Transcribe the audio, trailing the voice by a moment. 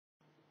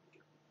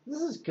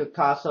This is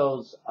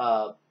Kocaso's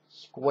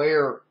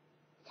square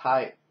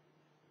type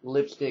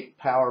lipstick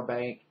power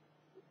bank.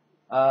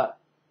 Uh,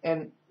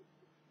 and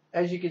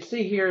as you can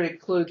see here, it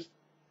includes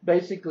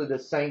basically the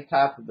same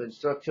type of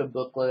instruction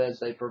booklet as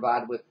they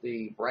provide with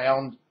the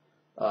round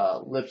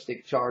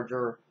lipstick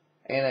charger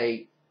and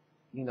a,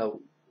 you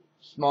know,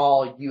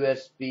 small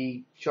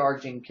USB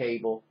charging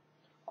cable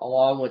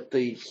along with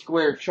the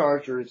square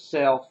charger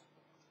itself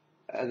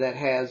that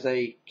has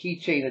a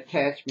keychain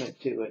attachment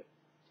to it.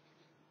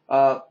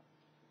 Uh,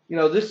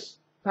 this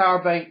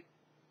power bank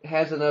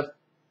has enough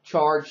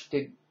charge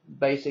to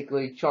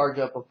basically charge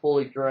up a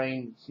fully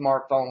drained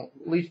smartphone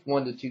at least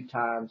 1 to 2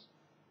 times.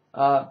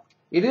 Uh,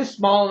 it is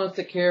small enough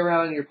to carry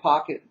around in your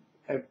pocket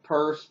and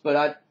purse,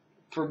 but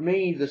for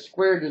me, the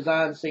square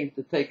design seems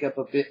to take up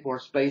a bit more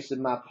space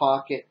in my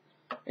pocket,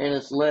 and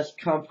it's less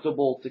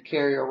comfortable to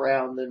carry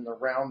around than the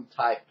round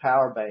type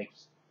power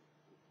banks.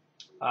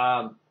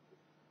 Um,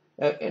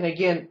 and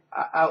again,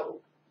 I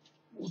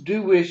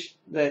do wish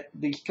that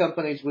these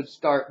companies would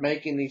start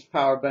making these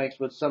power banks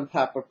with some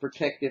type of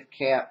protective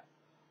cap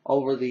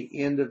over the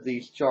end of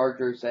these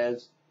chargers,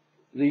 as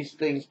these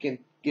things can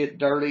get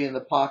dirty in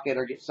the pocket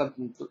or get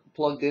something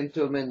plugged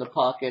into them in the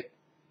pocket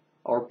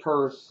or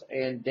purse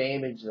and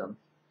damage them.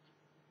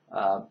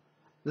 Uh,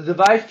 the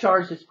device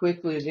charges as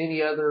quickly as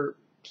any other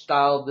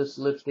style of this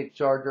lipstick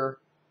charger.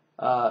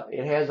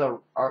 It has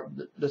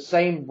the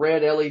same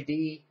red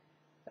LED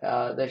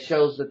that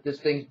shows that this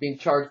thing's being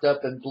charged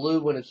up, and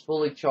blue when it's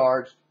fully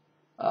charged,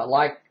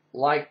 like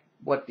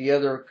what the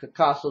other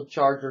Kocaso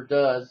charger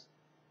does.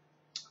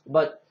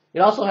 But it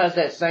also has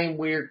that same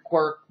weird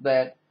quirk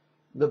that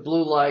the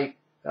blue light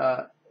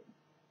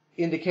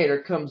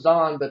indicator comes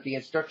on, but the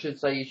instructions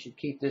say you should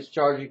keep this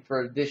charging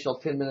for an additional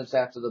 10 minutes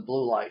after the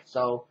blue light.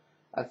 So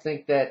I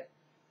think that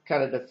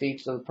kind of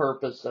defeats the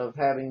purpose of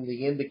having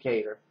the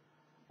indicator.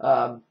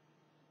 Um,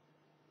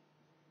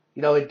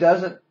 it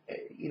doesn't,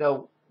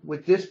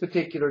 with this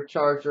particular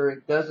charger,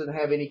 it doesn't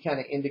have any kind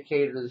of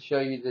indicator to show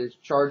you that it's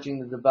charging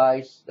the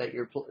device that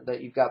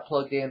you've got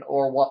plugged in,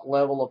 or what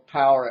level of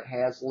power it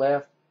has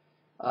left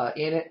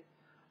in it.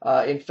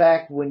 In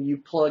fact, when you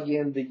plug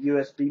in the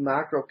USB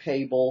micro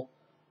cable,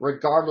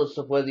 regardless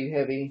of whether you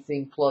have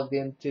anything plugged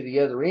into the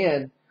other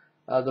end,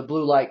 the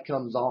blue light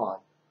comes on.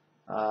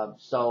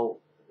 So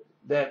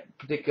that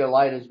particular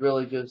light is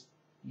really just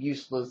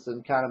useless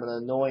and kind of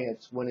an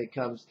annoyance when it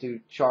comes to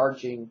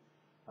charging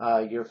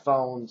your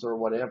phones or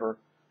whatever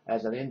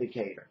as an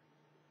indicator.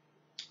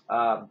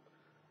 Um,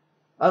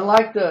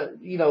 Unlike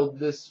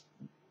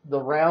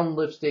the round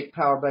lipstick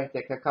power bank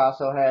that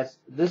Kocaso has,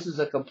 this is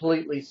a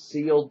completely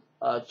sealed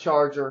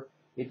charger.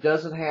 It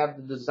doesn't have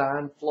the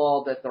design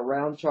flaw that the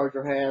round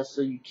charger has,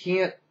 so you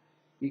can't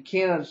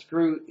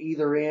unscrew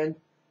either end,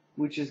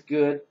 which is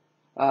good.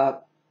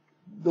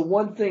 The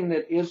one thing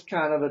that is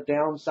kind of a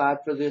downside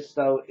for this,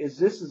 though, is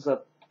this is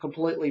a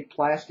completely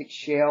plastic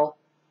shell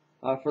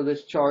for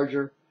this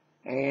charger,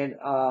 and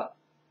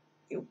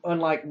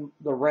unlike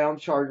the round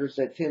chargers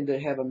that tend to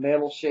have a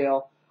metal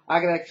shell, I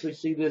can actually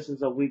see this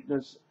as a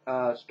weakness,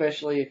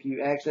 especially if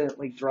you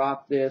accidentally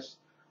drop this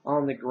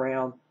on the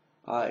ground.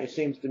 It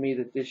seems to me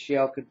that this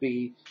shell could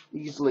be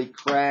easily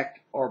cracked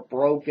or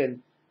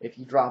broken if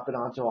you drop it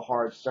onto a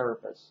hard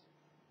surface.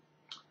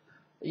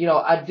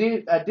 I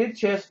did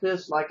test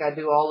this like I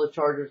do all the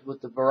chargers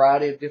with a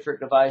variety of different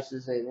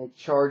devices, and it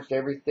charged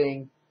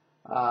everything,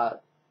 uh,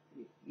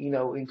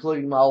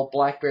 including my old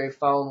BlackBerry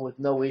phone with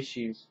no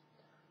issues.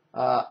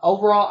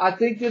 Overall, I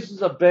think this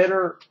is a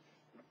better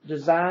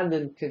design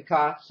than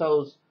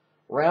Kocaso's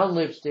round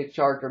lipstick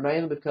charger,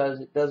 mainly because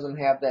it doesn't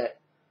have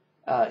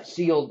that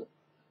sealed,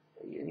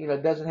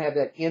 it doesn't have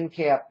that end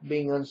cap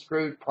being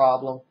unscrewed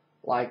problem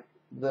like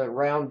the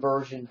round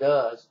version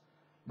does.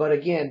 But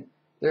again,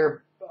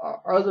 there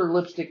are other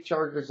lipstick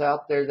chargers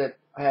out there that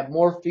have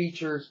more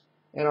features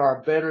and are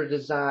a better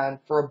design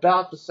for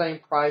about the same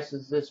price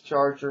as this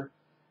charger.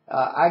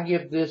 I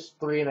give this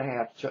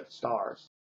 3.5 stars.